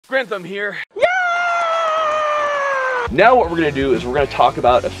Grantham here. Yeah! Now what we're gonna do is we're gonna talk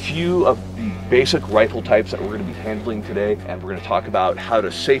about a few of the basic rifle types that we're gonna be handling today, and we're gonna talk about how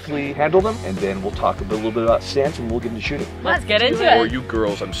to safely handle them, and then we'll talk a little bit about stance, and we'll get into shooting. Let's get into it. Or you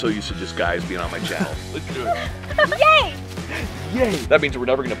girls, I'm so used to just guys being on my channel. Let's do it. Yay! Yay! That means we're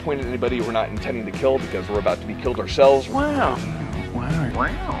never gonna point at anybody we're not intending to kill because we're about to be killed ourselves. Wow. Wow.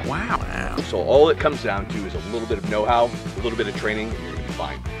 Wow. Wow. So all it comes down to is a little bit of know-how, a little bit of training, and you're gonna be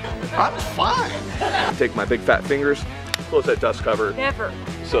fine. I'm fine. Take my big fat fingers, close that dust cover. Never.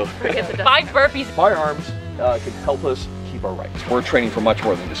 So Forget the 5 burpees. firearms can help us keep our rights. We're training for much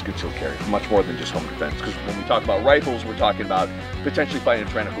more than just concealed carry, for much more than just home defense. Because when we talk about rifles, we're talking about potentially fighting a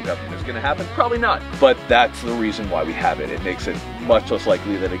tyrannical government. Is it going to happen? Probably not. But that's the reason why we have it. It makes it much less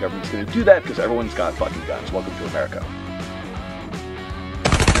likely that a government's going to do that because everyone's got fucking guns. Welcome to America.